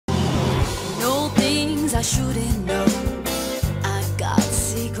I shouldn't know. I got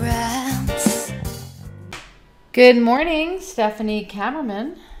secrets. Good morning, Stephanie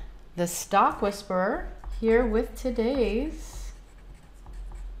Kammerman, the Stock Whisperer, here with today's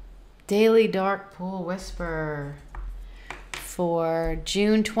Daily Dark Pool Whisper for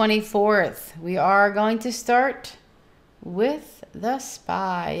June 24th. We are going to start with the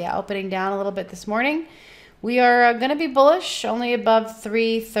SPY. Yeah, opening down a little bit this morning. We are going to be bullish, only above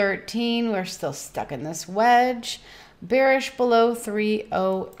 313. We're still stuck in this wedge. Bearish below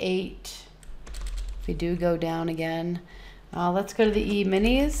 308. If we do go down again, let's go to the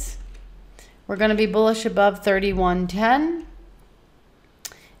E-minis. We're going to be bullish above 3110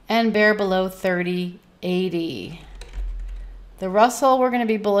 and bear below 3080. The Russell, we're going to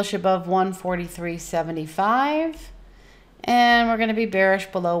be bullish above 143.75 and we're going to be bearish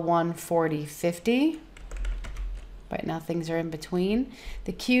below 140.50. Right now things are in between.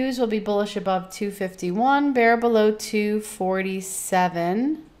 The Qs will be bullish above 251, bear below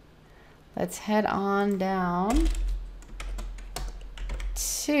 247. Let's head on down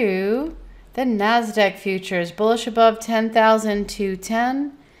to the NASDAQ futures. Bullish above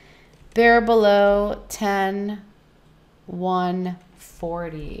 10,210, bear below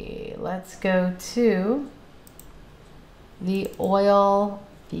 10,140. Let's go to the oil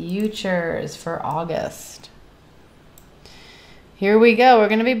futures for August. Here we go. We're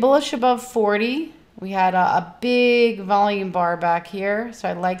going to be bullish above 40. We had a big volume bar back here, so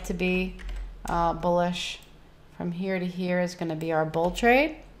I'd like to be bullish from here to here is going to be our bull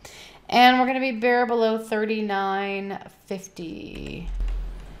trade. And we're going to be bear below 39.50.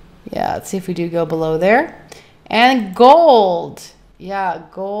 Yeah, let's see if we do go below there. And gold. Yeah,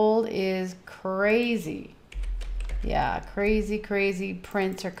 gold is crazy. Yeah, crazy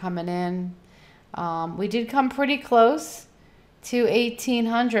prints are coming in. We did come pretty close to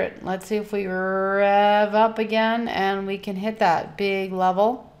 1800. Let's see if we rev up again and we can hit that big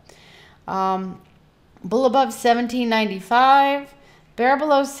level. Bull above 1795, bear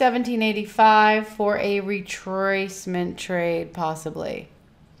below 1785 for a retracement trade possibly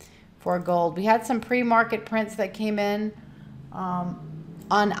for gold. We had some pre-market prints that came in on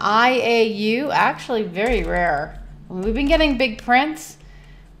IAU, actually very rare. We've been getting big prints,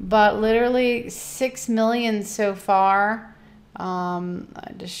 but literally 6 million so far. I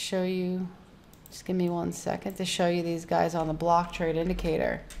just show you, just give me 1 second to show you these guys on the block trade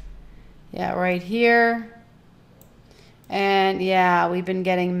indicator. Yeah, right here. And yeah, we've been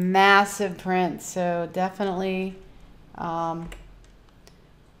getting massive prints, so definitely you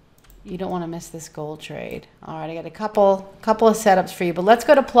don't want to miss this gold trade. All right, I got a couple of setups for you, but let's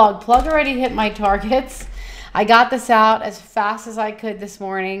go to plug. Plug already hit my targets. I got this out as fast as I could this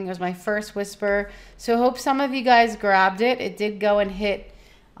morning. It was my first whisper. So hope some of you guys grabbed it. It did go and hit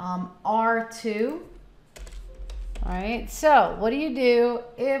R2. All right, so what do you do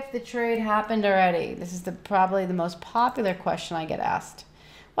if the trade happened already? This is probably the most popular question I get asked.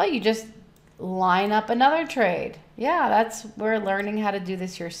 Well, you just line up another trade. Yeah, that's where learning how to do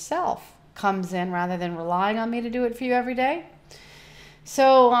this yourself comes in rather than relying on me to do it for you every day.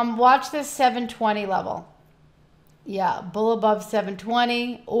 So watch this 720 level. Yeah, bull above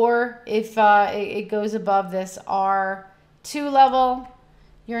 720, or if it goes above this R2 level,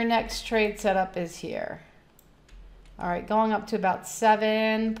 your next trade setup is here. All right, going up to about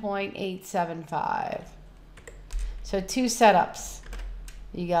 7.875. So two setups.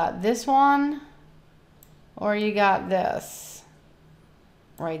 You got this one, or you got this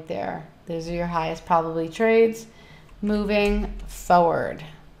right there. Those are your highest probably trades moving forward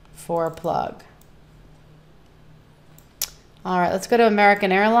for a plug. All right, let's go to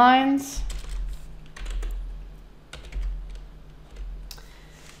American Airlines.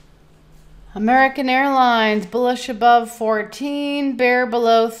 American Airlines, bullish above 14, bear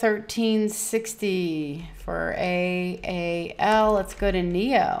below 1360 for AAL. Let's go to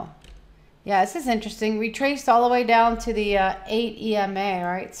NEO. Yeah, this is interesting. We traced all the way down to the 8 EMA,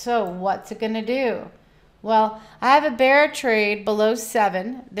 right? So what's it going to do? Well, I have a bear trade below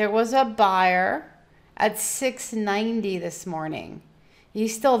 7. There was a buyer at 690 this morning.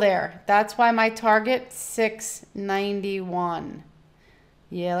 He's still there. That's why my target 691.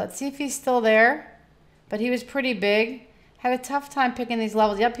 Yeah, let's see if he's still there. But he was pretty big. Had a tough time picking these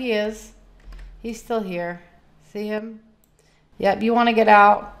levels. Yep, he is. He's still here. See him? Yep, you want to get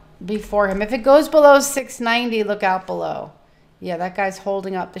out before him. If it goes below 690, look out below. Yeah, that guy's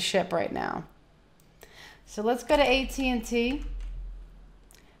holding up the ship right now. So let's go to AT&T.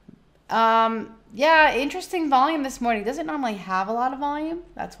 Yeah, interesting volume this morning. Doesn't normally have a lot of volume.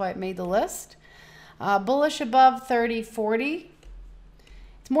 That's why it made the list. Bullish above 30.40.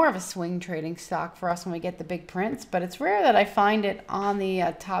 It's more of a swing trading stock for us when we get the big prints, but it's rare that I find it on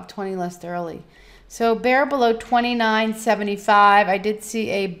the top 20 list early. So bear below 29.75. I did see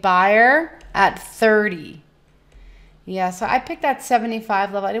a buyer at 30. Yeah, so I picked that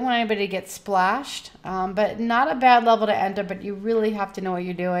 75 level. I didn't want anybody to get splashed, but not a bad level to enter, but you really have to know what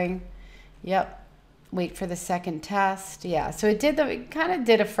you're doing. Yep. Wait for the second test. Yeah, so it kind of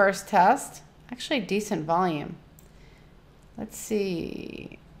did a first test. Actually, decent volume. Let's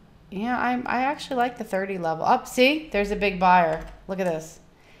see. Yeah, I actually like the 30 level. Up, see? There's a big buyer. Look at this.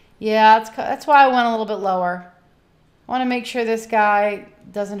 Yeah, that's why I went a little bit lower. I want to make sure this guy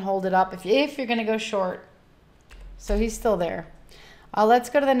doesn't hold it up if you're going to go short. So he's still there. Let's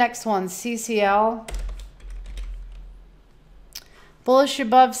go to the next one, CCL. Bullish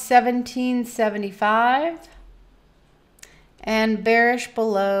above 17.75 and bearish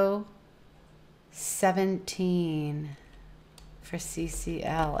below 17 for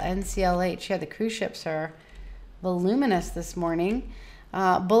CCL. NCLH, yeah, the cruise ships are voluminous this morning.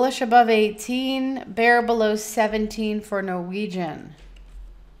 Bullish above 18, bear below 17 for Norwegian.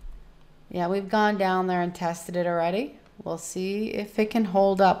 Yeah, we've gone down there and tested it already. We'll see if it can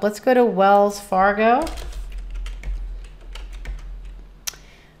hold up. Let's go to Wells Fargo.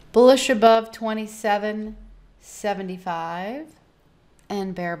 Bullish above 27.75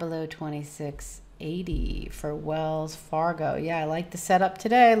 and bear below 26.80 for Wells Fargo. Yeah, I like the setup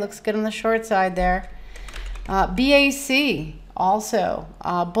today. Looks good on the short side there. BAC also.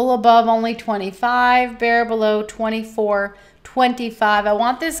 Bull above only 25, bear below 24.25. I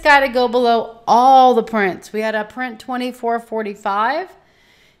want this guy to go below all the prints. We had a print 24.45.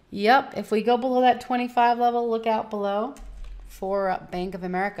 Yep, if we go below that 25 level, look out below for Bank of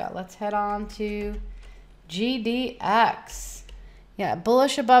America. Let's head on to GDX. Yeah,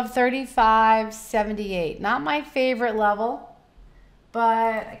 bullish above 35.78. Not my favorite level,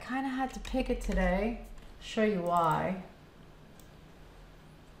 but I kind of had to pick it today. Show you why.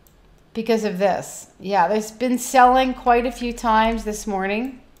 Because of this. Yeah, there's been selling quite a few times this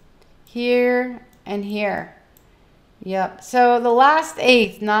morning. Here and here. Yep. So the last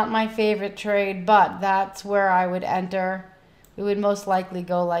eighth, not my favorite trade, but that's where I would enter. We would most likely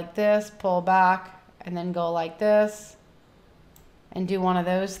go like this, pull back, and then go like this, and do one of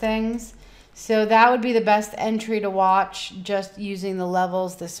those things. So that would be the best entry to watch, just using the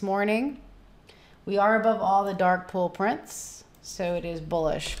levels this morning. We are above all the dark pool prints, so it is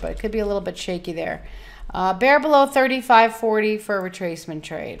bullish, but it could be a little bit shaky there. Bear below 35.40 for a retracement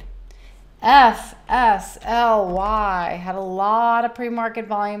trade. FSLY had a lot of pre-market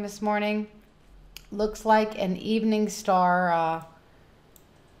volume this morning. Looks like an evening star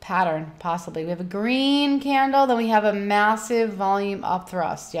pattern, possibly. We have a green candle, then we have a massive volume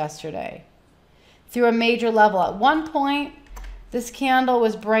upthrust yesterday through a major level. At one point, this candle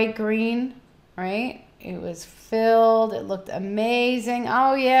was bright green, right? It was filled. It looked amazing.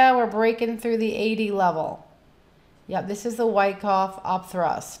 Oh, yeah, we're breaking through the 80 level. Yep, this is the Wyckoff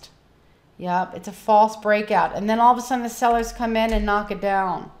upthrust. Yep, it's a false breakout. And then all of a sudden, the sellers come in and knock it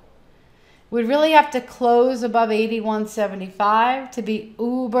down. We'd really have to close above 81.75 to be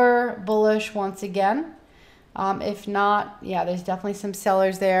uber bullish once again. If not, yeah, there's definitely some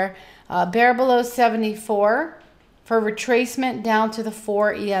sellers there. Bear below 74 for retracement down to the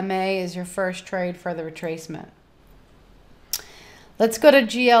 4 EMA is your first trade for the retracement. Let's go to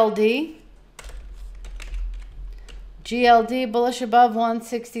GLD. GLD bullish above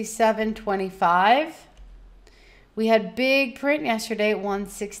 167.25. We had big print yesterday at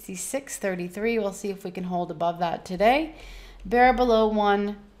 166.33. We'll see if we can hold above that today. Bear below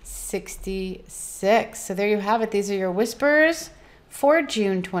 166. So there you have it. These are your whispers for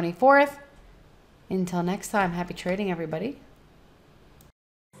June 24th. Until next time, happy trading, everybody.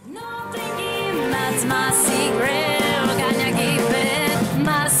 No thinking, that's my secret. Can you keep it?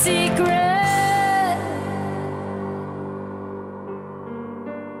 My secret.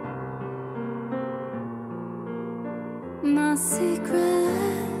 My secret.